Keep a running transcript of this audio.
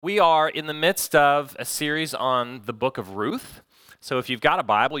We are in the midst of a series on the book of Ruth. So if you've got a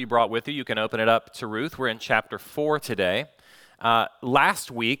Bible you brought with you, you can open it up to Ruth. We're in chapter 4 today. Last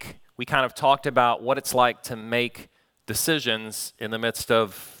week, we kind of talked about what it's like to make decisions in the midst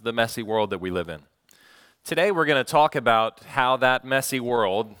of the messy world that we live in. Today, we're going to talk about how that messy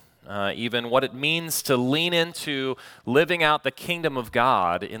world, even what it means to lean into living out the kingdom of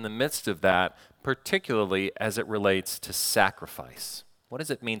God in the midst of that, particularly as it relates to sacrifice. What does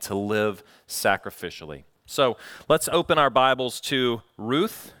it mean to live sacrificially? So let's open our Bibles to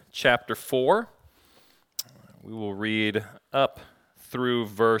Ruth chapter 4. We will read up through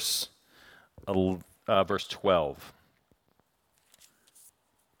verse 12.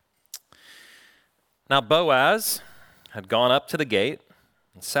 Now Boaz had gone up to the gate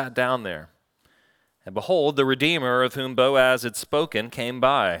and sat down there. And behold, the Redeemer of whom Boaz had spoken came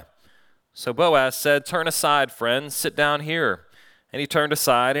by. So Boaz said, "Turn aside, friend, sit down here." And he turned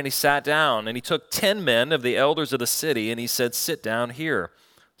aside and he sat down. And he took 10 men of the elders of the city and he said, "Sit down here."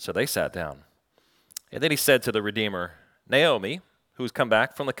 So they sat down. And then he said to the Redeemer, "Naomi, who has come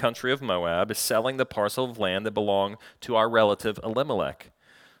back from the country of Moab, is selling the parcel of land that belonged to our relative Elimelech.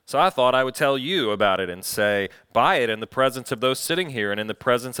 So I thought I would tell you about it and say, buy it in the presence of those sitting here and in the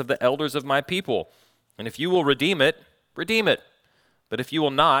presence of the elders of my people. And if you will redeem it, redeem it. But if you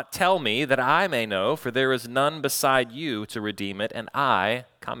will not, tell me that I may know, for there is none beside you to redeem it, and I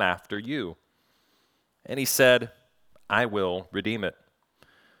come after you." And he said, "I will redeem it."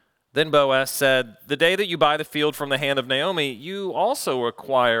 Then Boaz said, "The day that you buy the field from the hand of Naomi, you also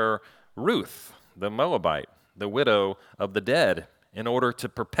acquire Ruth, the Moabite, the widow of the dead, in order to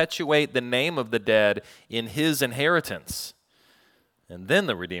perpetuate the name of the dead in his inheritance." And then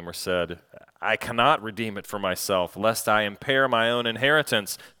the Redeemer said, "I cannot redeem it for myself, lest I impair my own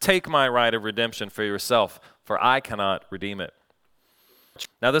inheritance. Take my right of redemption for yourself, for I cannot redeem it."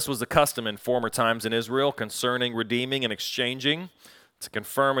 Now this was the custom in former times in Israel concerning redeeming and exchanging. To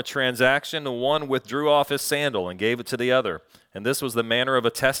confirm a transaction, the one withdrew off his sandal and gave it to the other. And this was the manner of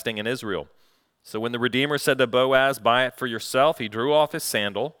attesting in Israel. So when the Redeemer said to Boaz, "Buy it for yourself," he drew off his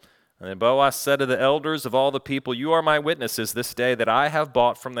sandal. And then Boaz said to the elders of all the people, "You are my witnesses this day that I have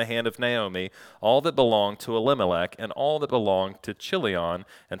bought from the hand of Naomi all that belonged to Elimelech and all that belonged to Chilion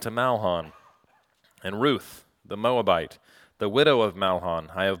and to Mahlon. And Ruth, the Moabite, the widow of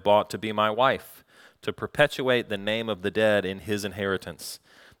Mahlon, I have bought to be my wife, to perpetuate the name of the dead in his inheritance,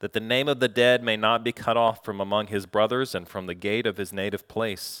 that the name of the dead may not be cut off from among his brothers and from the gate of his native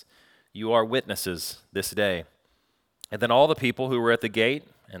place. You are witnesses this day." And then all the people who were at the gate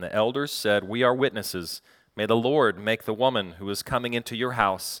and the elders said, "We are witnesses. May the Lord make the woman who is coming into your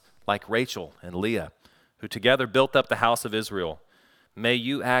house like Rachel and Leah, who together built up the house of Israel. May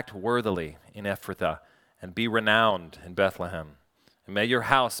you act worthily in Ephrathah and be renowned in Bethlehem. And may your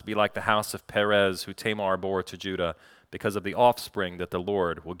house be like the house of Perez, who Tamar bore to Judah, because of the offspring that the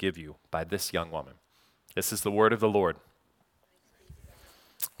Lord will give you by this young woman." This is the word of the Lord.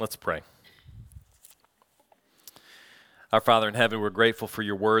 Let's pray. Our Father in heaven, we're grateful for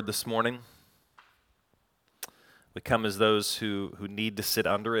your word this morning. We come as those who need to sit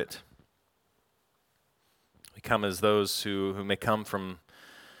under it. We come as those who may come from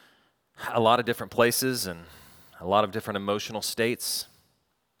a lot of different places and a lot of different emotional states.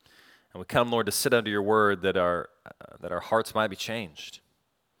 And we come, Lord, to sit under your word that our hearts might be changed.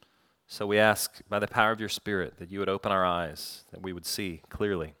 So we ask by the power of your Spirit that you would open our eyes, that we would see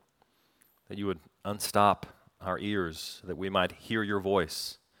clearly, that you would unstop our ears, that we might hear your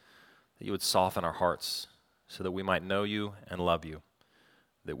voice, that you would soften our hearts so that we might know you and love you,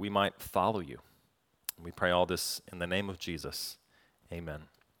 that we might follow you. We pray all this in the name of Jesus. Amen.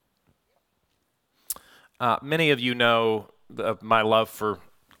 Many of you know my love for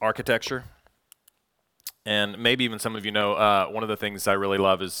architecture, and maybe even some of you know one of the things I really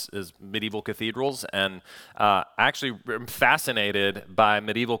love is medieval cathedrals, and actually I'm fascinated by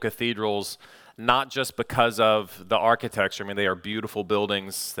medieval cathedrals, not just because of the architecture. I mean, they are beautiful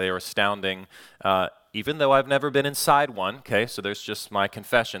buildings. They are astounding. Even though I've never been inside one, okay, so there's just my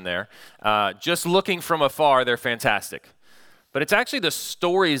confession there. Just looking from afar, they're fantastic. But it's actually the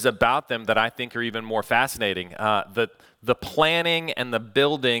stories about them that I think are even more fascinating. The planning and the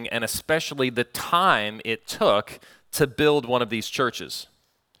building, and especially the time it took to build one of these churches.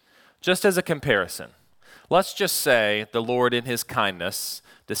 Just as a comparison, let's just say the Lord in his kindness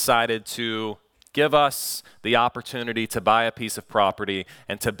decided to give us the opportunity to buy a piece of property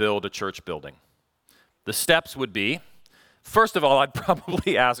and to build a church building. The steps would be First of all, I'd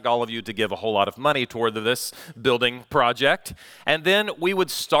probably ask all of you to give a whole lot of money toward this building project. And then we would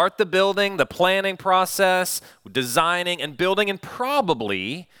start the building, the planning process, designing and building, and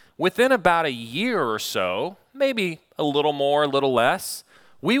probably within about a year or so, maybe a little more, a little less,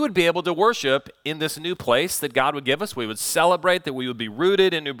 we would be able to worship in this new place that God would give us. We would celebrate that we would be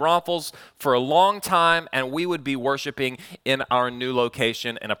rooted in New Braunfels for a long time, and we would be worshiping in our new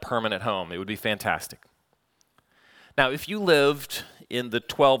location in a permanent home. It would be fantastic. Now, if you lived in the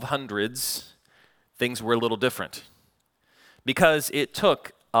 1200s, things were a little different because it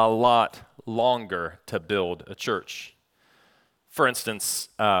took a lot longer to build a church. For instance,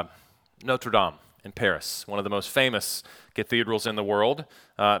 Notre Dame in Paris, one of the most famous cathedrals in the world.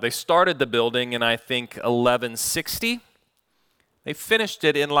 They started the building in, I think, 1160. They finished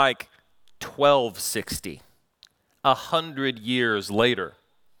it in like 1260, 100 years later.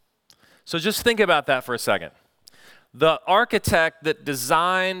 So just think about that for a second. The architect that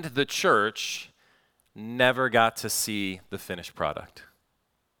designed the church never got to see the finished product.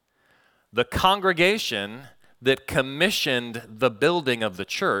 The congregation that commissioned the building of the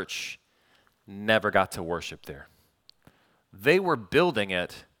church never got to worship there. They were building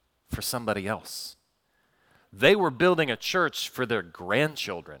it for somebody else. They were building a church for their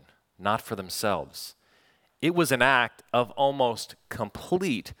grandchildren, not for themselves. It was an act of almost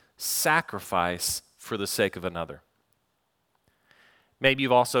complete sacrifice for the sake of another. Maybe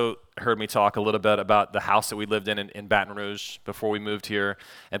you've also heard me talk a little bit about the house that we lived in Baton Rouge before we moved here,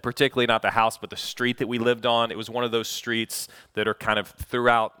 and particularly not the house, but the street that we lived on. It was one of those streets that are kind of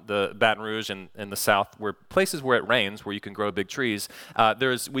throughout the Baton Rouge and the South, where places where it rains, where you can grow big trees.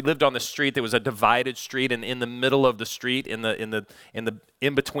 We lived on the street that was a divided street, and in the middle of the street, in the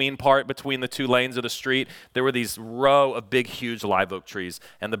in-between part between the two lanes of the street, there were these row of big, huge live oak trees,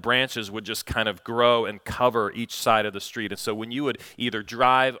 and the branches would just kind of grow and cover each side of the street. And so when you would either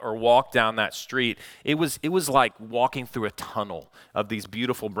drive or walk down that street, it was like walking through a tunnel of these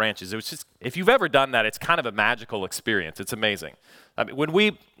beautiful branches. It was just, if you've ever done that, it's kind of a magical experience. It's amazing. I mean,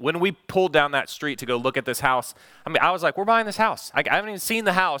 when we pulled down that street to go look at this house, I was like, we're buying this house. I haven't even seen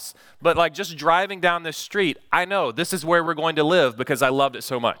the house, but like just driving down this street, I know this is where we're going to live because I loved it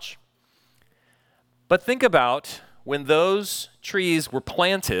so much. But think about when those trees were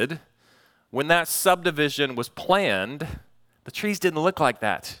planted, when that subdivision was planned, the trees didn't look like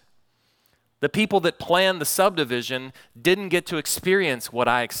that. The people that planned the subdivision didn't get to experience what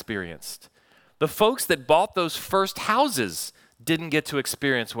I experienced. The folks that bought those first houses didn't get to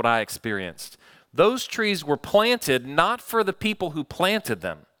experience what I experienced. Those trees were planted not for the people who planted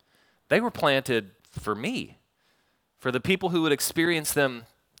them. They were planted for me, for the people who would experience them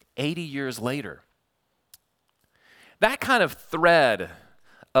 80 years later. That kind of thread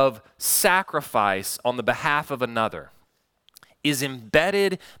of sacrifice on the behalf of another is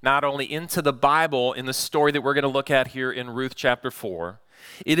embedded not only into the Bible in the story that we're going to look at here in Ruth chapter 4,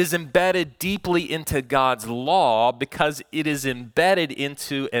 it is embedded deeply into God's law because it is embedded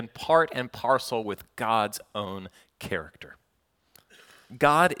into and part and parcel with God's own character.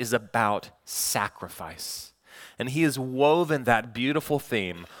 God is about sacrifice, and he has woven that beautiful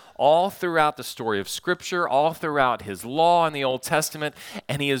theme all throughout the story of Scripture, all throughout his law in the Old Testament,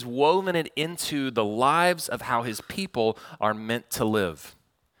 and he has woven it into the lives of how his people are meant to live.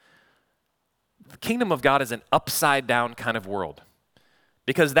 The kingdom of God is an upside-down kind of world.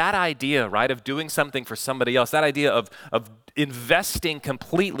 Because that idea, right, of doing something for somebody else, that idea of investing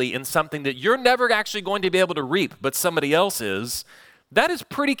completely in something that you're never actually going to be able to reap, but somebody else is, that is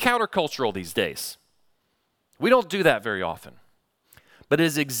pretty countercultural these days. We don't do that very often. But it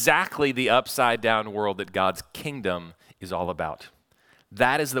is exactly the upside-down world that God's kingdom is all about.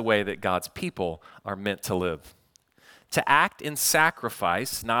 That is the way that God's people are meant to live. To act in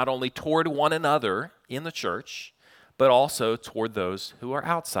sacrifice, not only toward one another in the church, but also toward those who are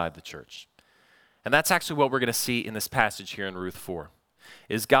outside the church. And that's actually what we're going to see in this passage here in Ruth 4,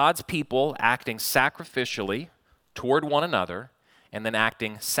 is God's people acting sacrificially toward one another and then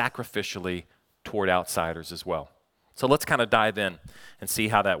acting sacrificially toward outsiders as well. So let's kind of dive in and see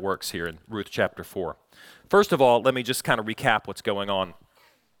how that works here in Ruth chapter 4. First of all, let me just kind of recap what's going on.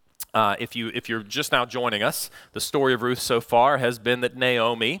 If you're just now joining us, the story of Ruth so far has been that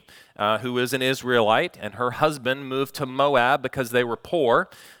Naomi, who is an Israelite, and her husband moved to Moab because they were poor,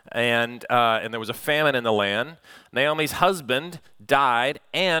 and there was a famine in the land. Naomi's husband died,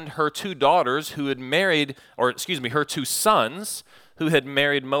 and her two daughters her two sons who had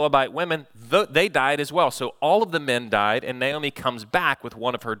married Moabite women, they died as well. So all of the men died, and Naomi comes back with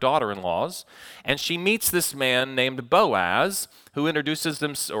one of her daughter-in-laws, and she meets this man named Boaz, who introduces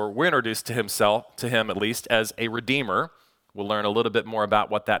them, or we're introduced to him at least, as a redeemer, We'll learn a little bit more about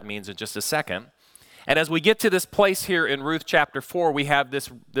what that means in just a second. And as we get to this place here in Ruth chapter 4, we have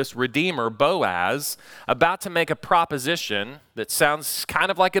this Redeemer, Boaz, about to make a proposition that sounds kind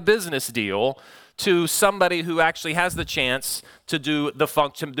of like a business deal to somebody who actually has the chance to do the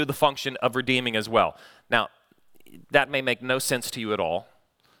function of redeeming as well. Now, that may make no sense to you at all,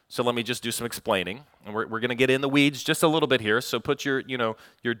 so let me just do some explaining. And we're going to get in the weeds just a little bit here, so put your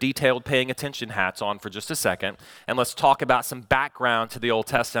detailed paying attention hats on for just a second, and let's talk about some background to the Old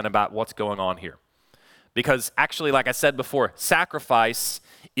Testament about what's going on here. Because actually, like I said before, sacrifice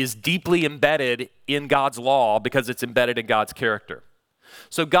is deeply embedded in God's law because it's embedded in God's character.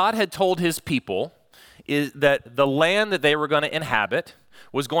 So God had told his people that the land that they were going to inhabit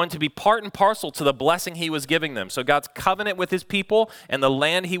was going to be part and parcel to the blessing he was giving them. So God's covenant with his people and the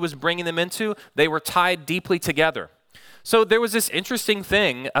land he was bringing them into, they were tied deeply together. So there was this interesting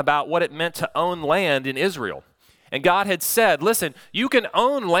thing about what it meant to own land in Israel. And God had said, listen, you can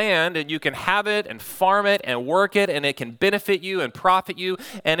own land and you can have it and farm it and work it, and it can benefit you and profit you,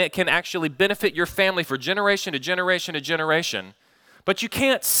 and it can actually benefit your family for generation to generation to generation. But you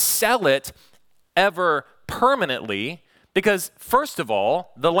can't sell it ever permanently because, first of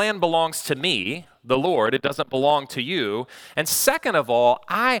all, the land belongs to me, the Lord. It doesn't belong to you. And second of all,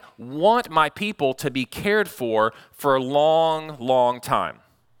 I want my people to be cared for a long, long time.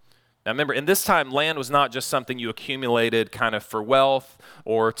 Now remember, in this time, land was not just something you accumulated kind of for wealth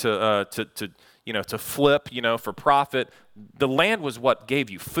or to flip, for profit. The land was what gave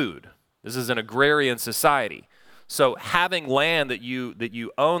you food. This is an agrarian society. So having land that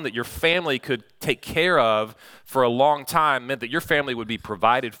you own, that your family could take care of for a long time, meant that your family would be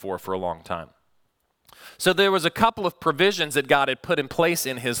provided for a long time. So there was a couple of provisions that God had put in place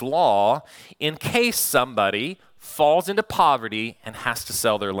in his law in case somebody falls into poverty and has to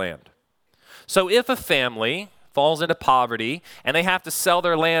sell their land. So if a family falls into poverty and they have to sell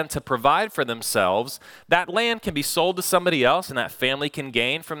their land to provide for themselves, that land can be sold to somebody else and that family can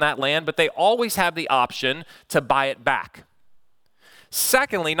gain from that land, but they always have the option to buy it back.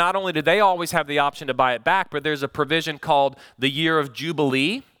 Secondly, not only do they always have the option to buy it back, but there's a provision called the year of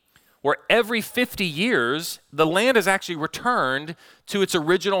Jubilee, where every 50 years, the land is actually returned to its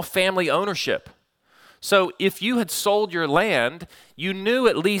original family ownership. So if you had sold your land, you knew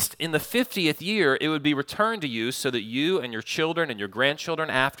at least in the 50th year it would be returned to you so that you and your children and your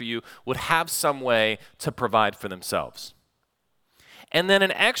grandchildren after you would have some way to provide for themselves. And then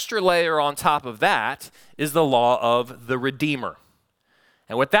an extra layer on top of that is the law of the Redeemer.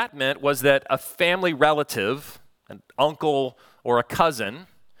 And what that meant was that a family relative, an uncle or a cousin,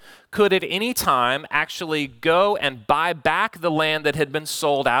 could at any time actually go and buy back the land that had been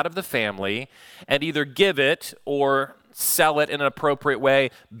sold out of the family and either give it or sell it in an appropriate way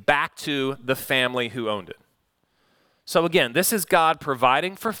back to the family who owned it. So again, this is God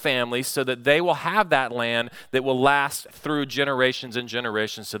providing for families so that they will have that land that will last through generations and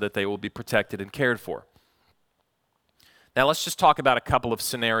generations so that they will be protected and cared for. Now let's just talk about a couple of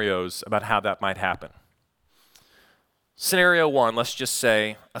scenarios about how that might happen. Scenario one, let's just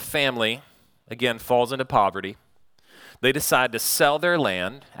say a family, again, falls into poverty. They decide to sell their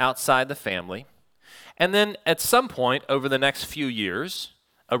land outside the family. And then at some point over the next few years,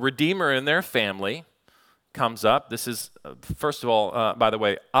 a redeemer in their family comes up. This is, first of all, by the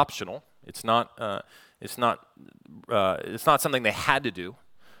way, optional. It's not something they had to do.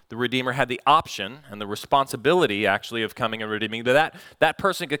 The redeemer had the option and the responsibility, actually, of coming and redeeming. But that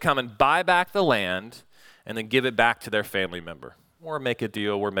person could come and buy back the land and then give it back to their family member, or make a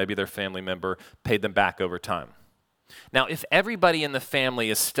deal where maybe their family member paid them back over time. Now, if everybody in the family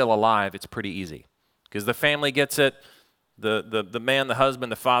is still alive, it's pretty easy, because the family gets it. The man, the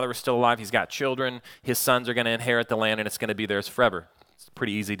husband, the father is still alive. He's got children. His sons are going to inherit the land, and it's going to be theirs forever. It's a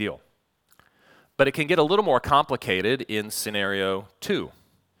pretty easy deal. But it can get a little more complicated in scenario two.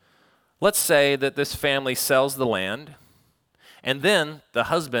 Let's say that this family sells the land, and then the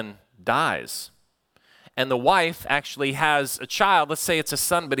husband dies. And the wife actually has a child. Let's say it's a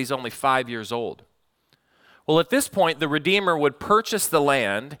son, but he's only 5 years old. Well, at this point, the Redeemer would purchase the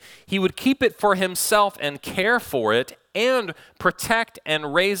land. He would keep it for himself and care for it and protect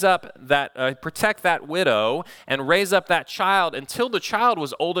and raise up protect that widow and raise up that child until the child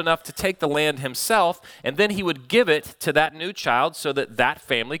was old enough to take the land himself, and then he would give it to that new child so that that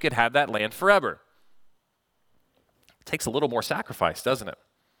family could have that land forever. It takes a little more sacrifice, doesn't it?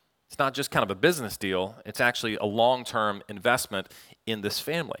 It's not just kind of a business deal. It's actually a long-term investment in this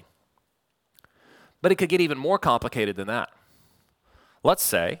family. But it could get even more complicated than that. Let's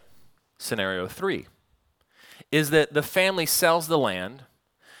say, scenario 3, is that the family sells the land,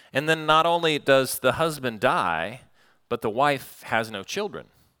 and then not only does the husband die, but the wife has no children.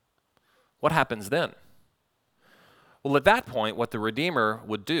 What happens then? Well, at that point, what the Redeemer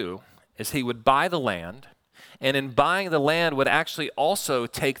would do is he would buy the land, and in buying the land would actually also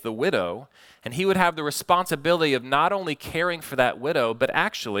take the widow, and he would have the responsibility of not only caring for that widow, but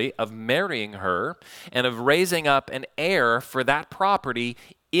actually of marrying her and of raising up an heir for that property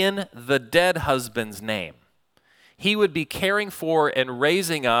in the dead husband's name. He would be caring for and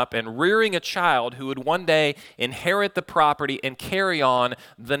raising up and rearing a child who would one day inherit the property and carry on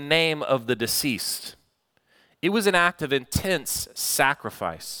the name of the deceased. It was an act of intense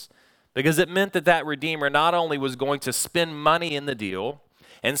sacrifice because it meant that that Redeemer not only was going to spend money in the deal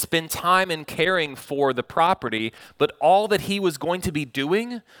and spend time in caring for the property, but all that he was going to be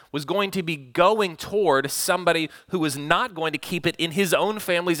doing was going to be going toward somebody who was not going to keep it in his own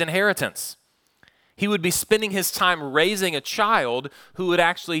family's inheritance. He would be spending his time raising a child who would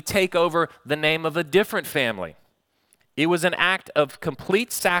actually take over the name of a different family. It was an act of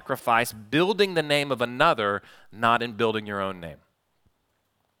complete sacrifice, building the name of another, not in building your own name.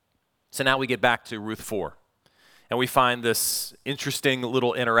 So now we get back to Ruth 4, and we find this interesting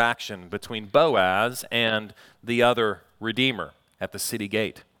little interaction between Boaz and the other Redeemer at the city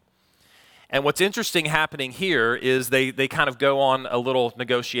gate. And what's interesting happening here is they kind of go on a little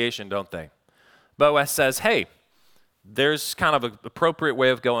negotiation, don't they? Boaz says, hey, there's kind of an appropriate way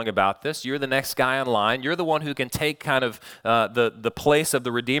of going about this. You're the next guy in line. You're the one who can take kind of the place of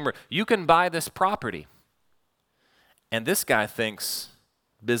the Redeemer. You can buy this property. And this guy thinks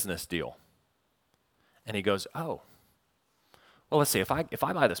business deal. And he goes, oh, well, let's see. If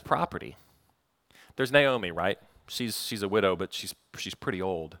I buy this property, there's Naomi, right? She's a widow, but she's pretty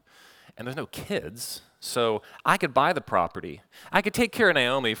old. And there's no kids. So I could buy the property. I could take care of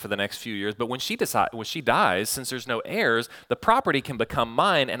Naomi for the next few years, but when she dies, since there's no heirs, the property can become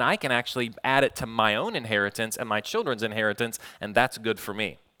mine, and I can actually add it to my own inheritance and my children's inheritance, and that's good for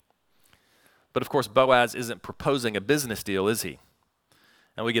me. But of course, Boaz isn't proposing a business deal, is he?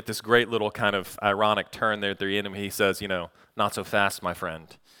 And we get this great little kind of ironic turn there at the end. He says, not so fast, my friend.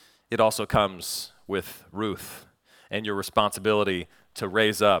 It also comes with Ruth and your responsibility to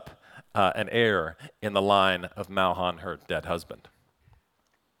raise up an heir in the line of Mahlon, her dead husband.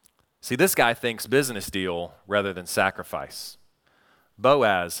 See, this guy thinks business deal rather than sacrifice.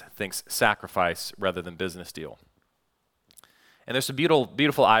 Boaz thinks sacrifice rather than business deal. And there's a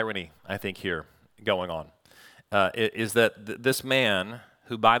beautiful irony, I think, here going on. Is that this man,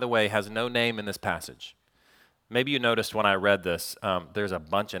 who, by the way, has no name in this passage. Maybe you noticed when I read this, there's a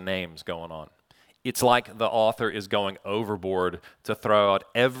bunch of names going on. It's like the author is going overboard to throw out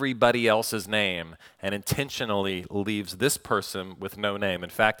everybody else's name and intentionally leaves this person with no name.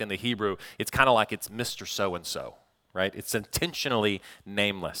 In fact, in the Hebrew, it's kind of like it's Mr. So-and-so, right? It's intentionally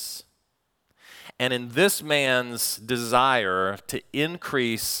nameless. And in this man's desire to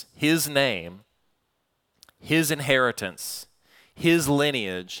increase his name, his inheritance, his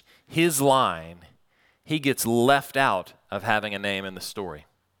lineage, his line, he gets left out of having a name in the story.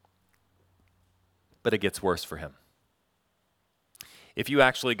 But it gets worse for him. If you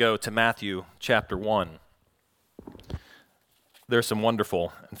actually go to Matthew chapter 1, there's some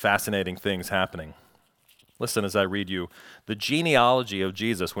wonderful and fascinating things happening. Listen as I read you the genealogy of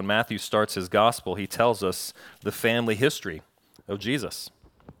Jesus. When Matthew starts his gospel, he tells us the family history of Jesus.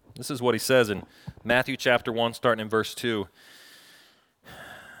 This is what he says in Matthew chapter 1, starting in verse 2.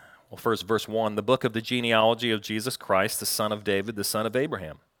 Well, first, verse 1, the book of the genealogy of Jesus Christ, the son of David, the son of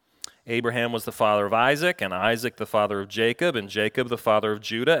Abraham. Abraham was the father of Isaac, and Isaac the father of Jacob, and Jacob the father of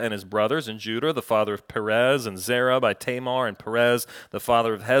Judah and his brothers, and Judah the father of Perez, and Zerah by Tamar, and Perez the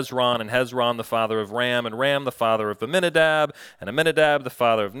father of Hezron, and Hezron the father of Ram, and Ram the father of Amminadab, and Amminadab the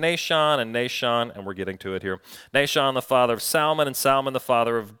father of Nahshon, and Nahshon, and we're getting to it here, Nahshon the father of Salmon, and Salmon the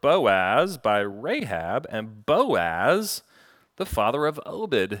father of Boaz by Rahab, and Boaz the father of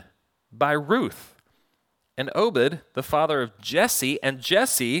Obed by Ruth, and Obed the father of Jesse, and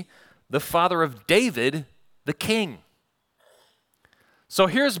Jesse the father of David, the king. So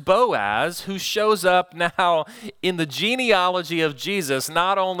here's Boaz, who shows up now in the genealogy of Jesus,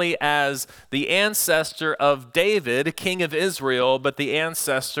 not only as the ancestor of David, king of Israel, but the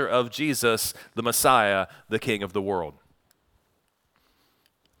ancestor of Jesus, the Messiah, the king of the world.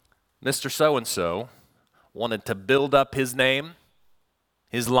 Mr. So-and-so wanted to build up his name,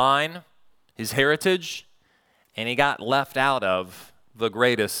 his line, his heritage, and he got left out of the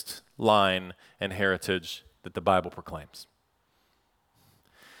greatest line and heritage that the Bible proclaims.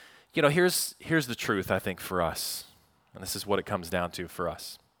 Here's the truth, I think, for us, and this is what it comes down to for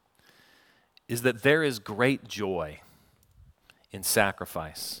us, is that there is great joy in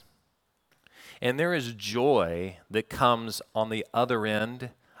sacrifice. And there is joy that comes on the other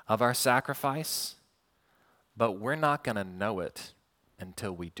end of our sacrifice, but we're not going to know it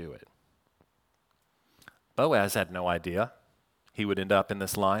until we do it. Boaz had no idea he would end up in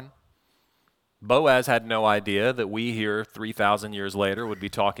this line. Boaz had no idea that we here 3,000 years later would be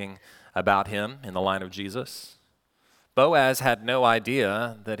talking about him in the line of Jesus. Boaz had no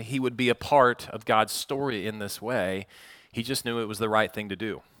idea that he would be a part of God's story in this way. He just knew it was the right thing to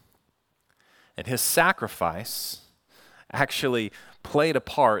do. And his sacrifice actually played a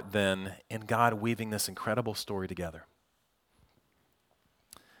part then in God weaving this incredible story together.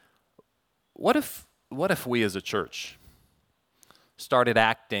 What if we as a church started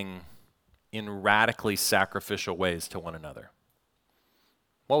acting in radically sacrificial ways to one another?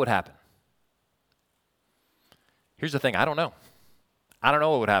 What would happen? Here's the thing, I don't know. I don't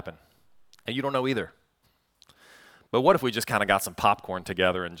know what would happen. And you don't know either. But what if we just kind of got some popcorn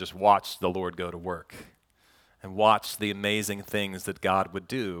together and just watched the Lord go to work and watched the amazing things that God would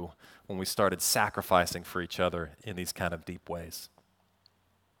do when we started sacrificing for each other in these kind of deep ways?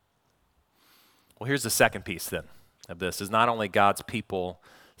 Well, here's the second piece then of this, is not only God's people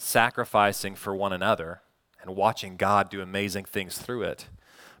sacrificing for one another and watching God do amazing things through it,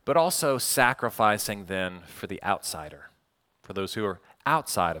 but also sacrificing then for the outsider, for those who are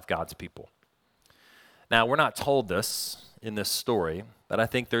outside of God's people. Now, we're not told this in this story, but I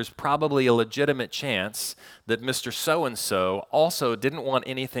think there's probably a legitimate chance that Mr. So-and-so also didn't want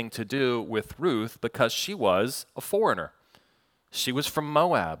anything to do with Ruth because she was a foreigner. She was from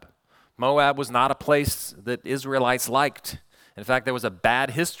Moab. Moab was not a place that Israelites liked. In fact, there was a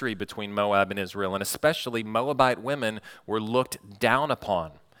bad history between Moab and Israel, and especially Moabite women were looked down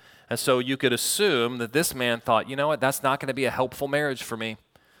upon. And so you could assume that this man thought, you know what, that's not going to be a helpful marriage for me.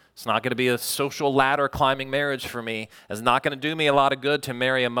 It's not going to be a social ladder climbing marriage for me. It's not going to do me a lot of good to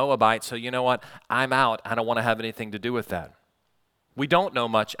marry a Moabite, so you know what, I'm out. I don't want to have anything to do with that. We don't know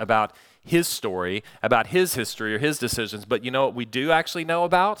much about his story, about his history or his decisions, but you know what we do actually know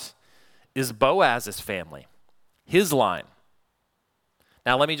about is Boaz's family, his line.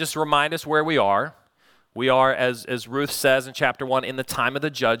 Now let me just remind us where we are. We are, as Ruth says in chapter 1, in the time of the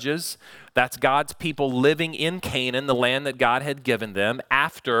judges. That's God's people living in Canaan, the land that God had given them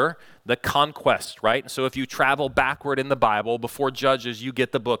after the conquest, right? So if you travel backward in the Bible, before Judges, you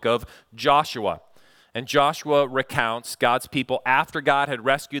get the book of Joshua. And Joshua recounts God's people after God had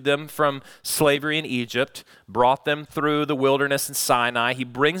rescued them from slavery in Egypt, brought them through the wilderness in Sinai. He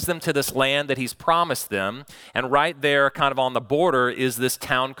brings them to this land that he's promised them. And right there, kind of on the border, is this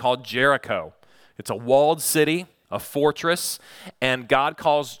town called Jericho. It's a walled city, a fortress, and God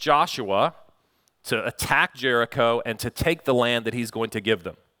calls Joshua to attack Jericho and to take the land that he's going to give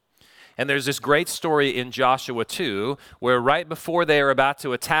them. And there's this great story in Joshua 2 where right before they are about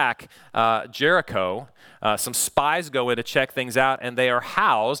to attack Jericho, some spies go in to check things out, and they are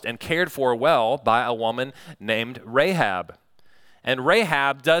housed and cared for well by a woman named Rahab. And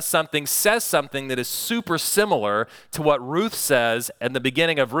Rahab says something that is super similar to what Ruth says in the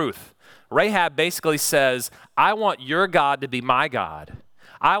beginning of Ruth. Rahab basically says, I want your God to be my God.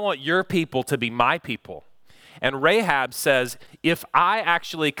 I want your people to be my people. And Rahab says, if I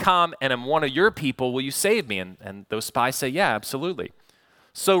actually come and am one of your people, will you save me? And those spies say, yeah, absolutely.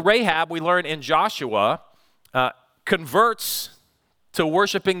 So Rahab, we learn in Joshua, converts to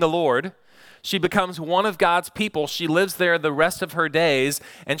worshiping the Lord. She becomes one of God's people. She lives there the rest of her days,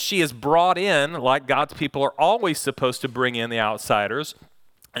 and she is brought in, like God's people are always supposed to bring in the outsiders.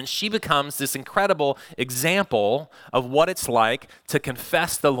 And she becomes this incredible example of what it's like to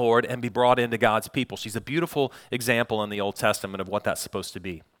confess the Lord and be brought into God's people. She's a beautiful example in the Old Testament of what that's supposed to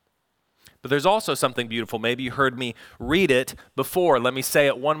be. But there's also something beautiful. Maybe you heard me read it before. Let me say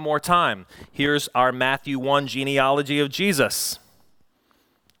it one more time. Here's our Matthew 1 genealogy of Jesus.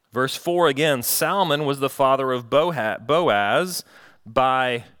 Verse 4 again, Salmon was the father of Boaz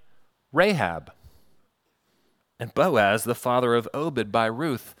by Rahab. And Boaz, the father of Obed by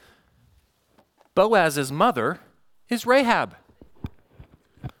Ruth. Boaz's mother is Rahab.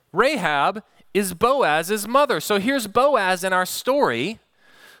 Rahab is Boaz's mother. So here's Boaz in our story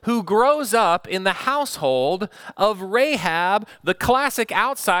who grows up in the household of Rahab, the classic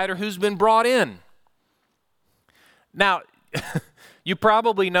outsider who's been brought in. Now, you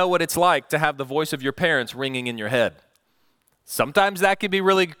probably know what it's like to have the voice of your parents ringing in your head. Sometimes that can be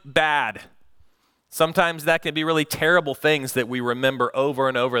really bad. Sometimes that can be really terrible things that we remember over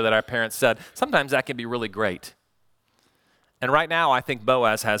and over that our parents said. Sometimes that can be really great. And right now, I think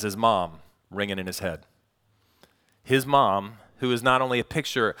Boaz has his mom ringing in his head. His mom, who is not only a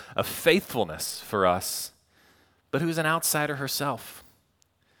picture of faithfulness for us, but who's an outsider herself.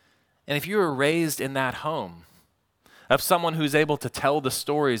 And if you were raised in that home of someone who's able to tell the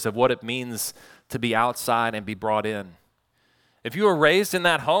stories of what it means to be outside and be brought in, if you were raised in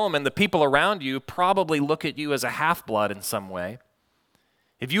that home and the people around you probably look at you as a half-blood in some way,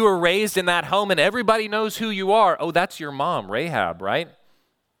 if you were raised in that home and everybody knows who you are, oh, that's your mom, Rahab, right?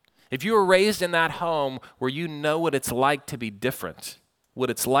 If you were raised in that home where you know what it's like to be different,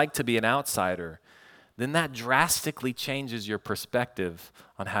 what it's like to be an outsider, then that drastically changes your perspective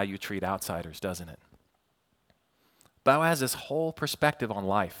on how you treat outsiders, doesn't it? Boaz's whole perspective on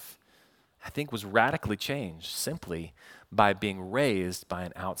life, I think, was radically changed simply by being raised by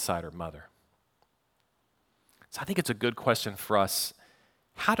an outsider mother. So I think it's a good question for us.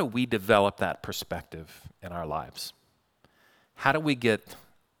 How do we develop that perspective in our lives? How do we get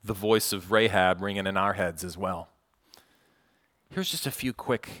the voice of Rahab ringing in our heads as well? Here's just a few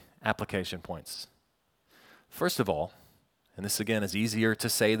quick application points. First of all, and this again is easier to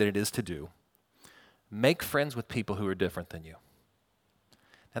say than it is to do, make friends with people who are different than you.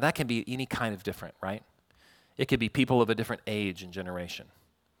 Now that can be any kind of different, right? It could be people of a different age and generation.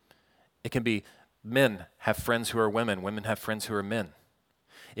 It can be men have friends who are women, women have friends who are men.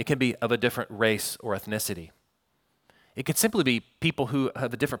 It can be of a different race or ethnicity. It could simply be people who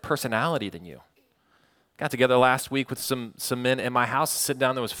have a different personality than you. Got together last week with some men in my house, sit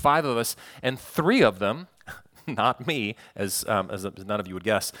down, there was 5 of us, and 3 of them, not me, as none of you would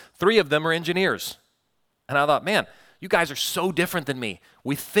guess, 3 of them are engineers. And I thought, man, you guys are so different than me.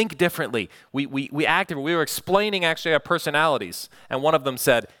 We think differently. We act different. We were explaining actually our personalities. And one of them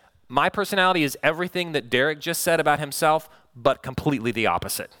said, my personality is everything that Derek just said about himself, but completely the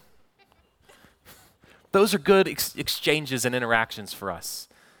opposite. Those are good exchanges and interactions for us.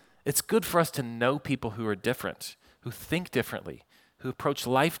 It's good for us to know people who are different, who think differently, who approach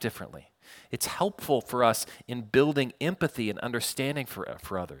life differently. It's helpful for us in building empathy and understanding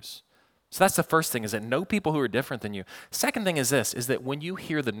for others. So that's the first thing, is that know people who are different than you. Second thing is this, is that when you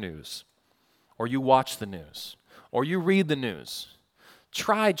hear the news, or you watch the news, or you read the news,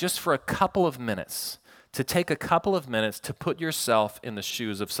 try just for a couple of minutes to take a couple of minutes to put yourself in the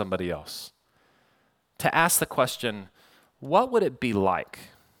shoes of somebody else. To ask the question, what would it be like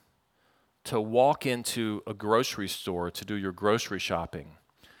to walk into a grocery store to do your grocery shopping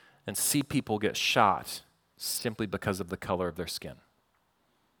and see people get shot simply because of the color of their skin?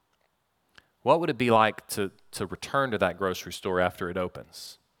 What would it be like to return to that grocery store after it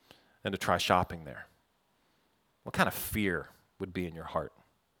opens and to try shopping there? What kind of fear would be in your heart?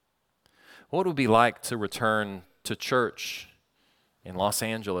 What would it be like to return to church in Los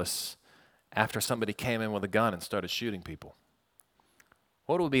Angeles after somebody came in with a gun and started shooting people?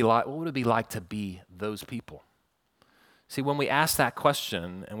 What would it be like to be those people? See, when we ask that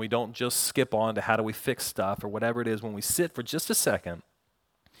question and we don't just skip on to how do we fix stuff or whatever it is, when we sit for just a second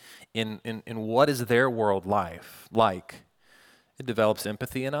in what is their world life like, it develops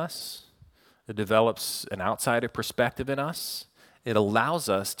empathy in us. It develops an outsider perspective in us. It allows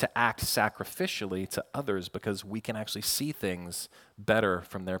us to act sacrificially to others because we can actually see things better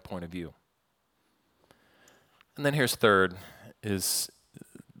from their point of view. And then here's third, is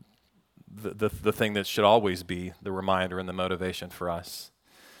the thing that should always be the reminder and the motivation for us,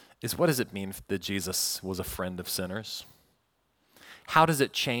 is what does it mean that Jesus was a friend of sinners? How does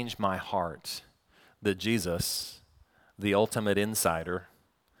it change my heart that Jesus, the ultimate insider,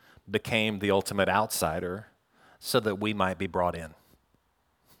 became the ultimate outsider so that we might be brought in?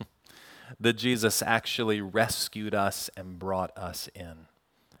 That Jesus actually rescued us and brought us in.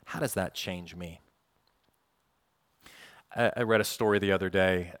 How does that change me? I read a story the other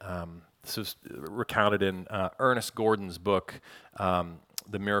day. This was recounted in Ernest Gordon's book,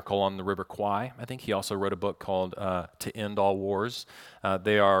 The Miracle on the River Kwai. I think he also wrote a book called To End All Wars.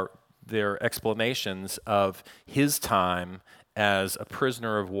 They're explanations of his time as a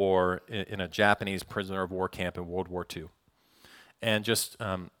prisoner of war in a Japanese prisoner of war camp in World War II. And just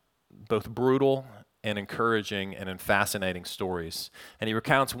both brutal and encouraging and fascinating stories. And he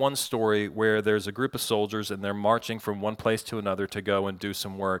recounts one story where there's a group of soldiers and they're marching from one place to another to go and do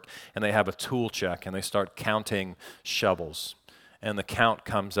some work, and they have a tool check and they start counting shovels. And the count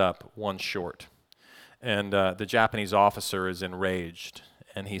comes up 1 short. And the Japanese officer is enraged,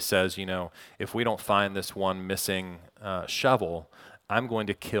 and he says, if we don't find this one missing shovel, I'm going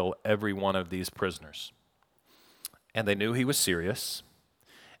to kill every one of these prisoners. And they knew he was serious.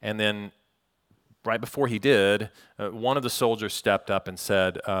 And then right before he did, one of the soldiers stepped up and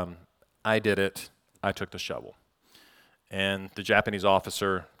said, I did it, I took the shovel. And the Japanese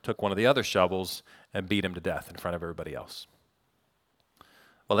officer took one of the other shovels and beat him to death in front of everybody else.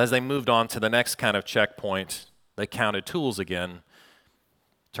 Well, as they moved on to the next kind of checkpoint, they counted tools again,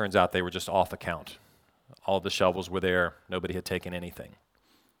 Turns out they were just off account. All the shovels were there. Nobody had taken anything.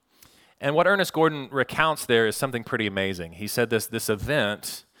 And what Ernest Gordon recounts there is something pretty amazing. He said this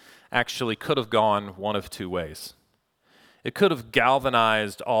event actually could have gone one of two ways. It could have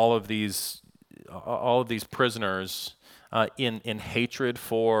galvanized all of these prisoners in hatred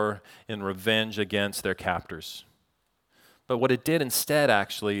for, in revenge against their captors. But what it did instead,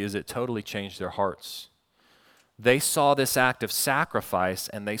 actually, is it totally changed their hearts. They saw this act of sacrifice,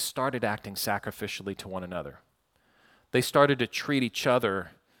 and they started acting sacrificially to one another. They started to treat each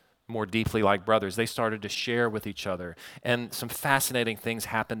other more deeply like brothers. They started to share with each other. And some fascinating things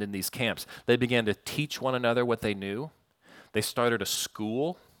happened in these camps. They began to teach one another what they knew. They started a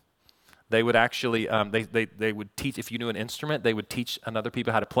school. They would actually, they would teach, if you knew an instrument, they would teach another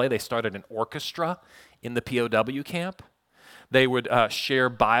people how to play. They started an orchestra in the POW camp. They would share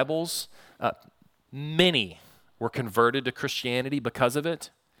Bibles. Many were converted to Christianity because of it.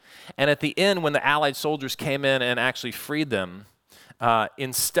 And at the end, when the Allied soldiers came in and actually freed them,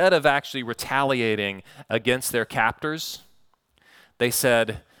 instead of actually retaliating against their captors, they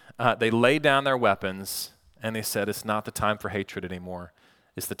said, they laid down their weapons and they said, it's not the time for hatred anymore.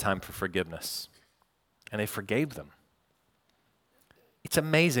 It's the time for forgiveness. And they forgave them. It's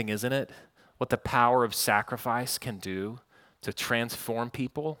amazing, isn't it, what the power of sacrifice can do to transform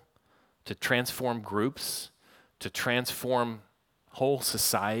people, to transform groups, to transform whole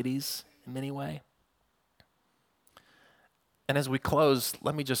societies in many ways. And as we close,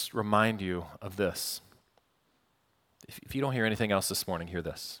 let me just remind you of this. If you don't hear anything else this morning, hear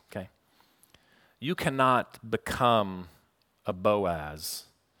this, okay? You cannot become a Boaz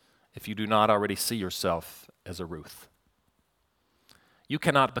if you do not already see yourself as a Ruth. You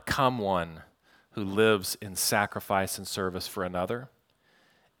cannot become one who lives in sacrifice and service for another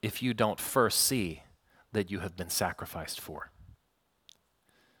if you don't first see that you have been sacrificed for.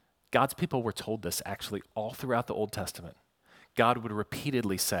 God's people were told this actually all throughout the Old Testament. God would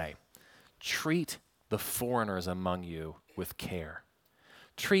repeatedly say, treat the foreigners among you with care.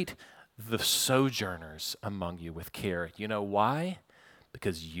 Treat the sojourners among you with care. You know why?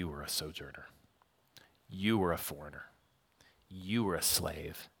 Because you were a sojourner. You were a foreigner. You were a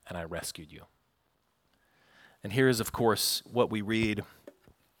slave, and I rescued you. And here is, of course, what we read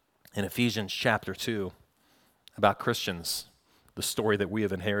in Ephesians chapter 2 about Christians, the story that we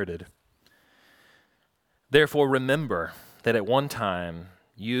have inherited. Therefore, remember that at one time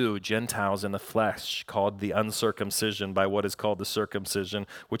you, Gentiles in the flesh, called the uncircumcision by what is called the circumcision,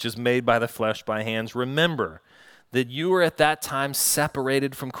 which is made by the flesh by hands. Remember that you were at that time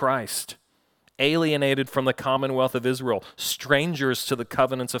separated from Christ, alienated from the commonwealth of Israel, strangers to the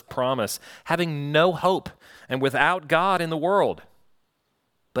covenants of promise, having no hope and without God in the world.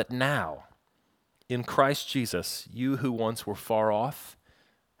 But now, in Christ Jesus, you who once were far off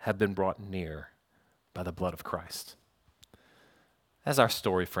have been brought near by the blood of Christ. That's our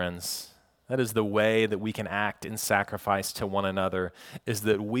story, friends. That is the way that we can act in sacrifice to one another, is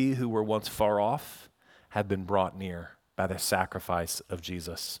that we who were once far off have been brought near by the sacrifice of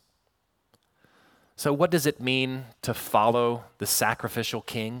Jesus. So what does it mean to follow the sacrificial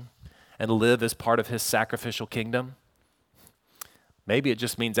king and live as part of his sacrificial kingdom? Maybe it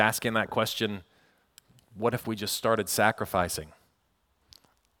just means asking that question, what if we just started sacrificing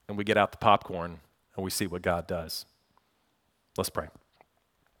and we get out the popcorn and we see what God does? Let's pray.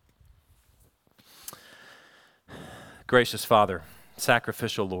 Gracious Father,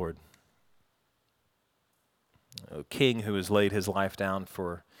 sacrificial Lord, a King who has laid his life down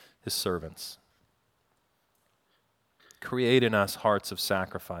for his servants, create in us hearts of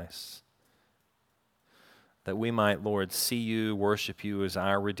sacrifice, that we might, Lord, see you, worship you as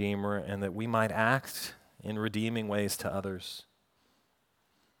our Redeemer, and that we might act in redeeming ways to others,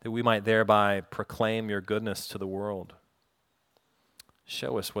 that we might thereby proclaim your goodness to the world.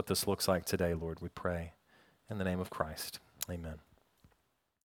 Show us what this looks like today, Lord, we pray. In the name of Christ, amen.